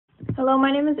Hello,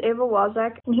 my name is Ava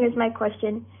Walzak, and here's my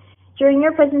question. During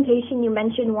your presentation, you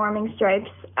mentioned warming stripes.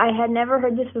 I had never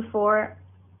heard this before.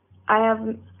 I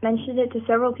have mentioned it to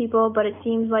several people, but it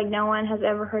seems like no one has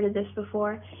ever heard of this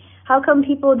before. How come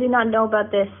people do not know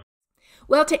about this?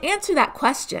 Well, to answer that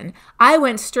question, I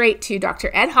went straight to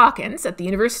Dr. Ed Hawkins at the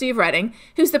University of Reading,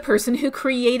 who's the person who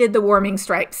created the warming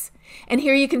stripes. And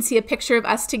here you can see a picture of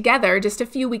us together just a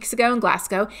few weeks ago in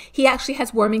Glasgow. He actually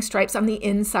has warming stripes on the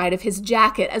inside of his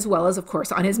jacket as well as, of course,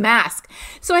 on his mask.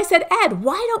 So I said, Ed,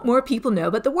 why don't more people know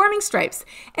about the warming stripes?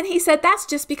 And he said, that's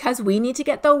just because we need to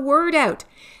get the word out.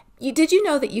 Did you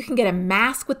know that you can get a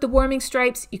mask with the warming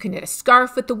stripes? You can get a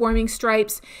scarf with the warming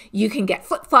stripes. You can get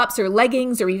flip-flops or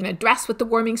leggings or even a dress with the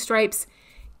warming stripes.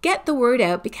 Get the word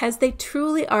out because they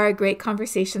truly are a great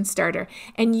conversation starter.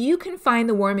 And you can find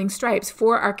the warming stripes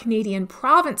for our Canadian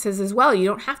provinces as well. You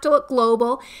don't have to look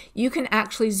global. You can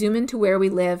actually zoom into where we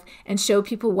live and show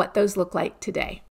people what those look like today.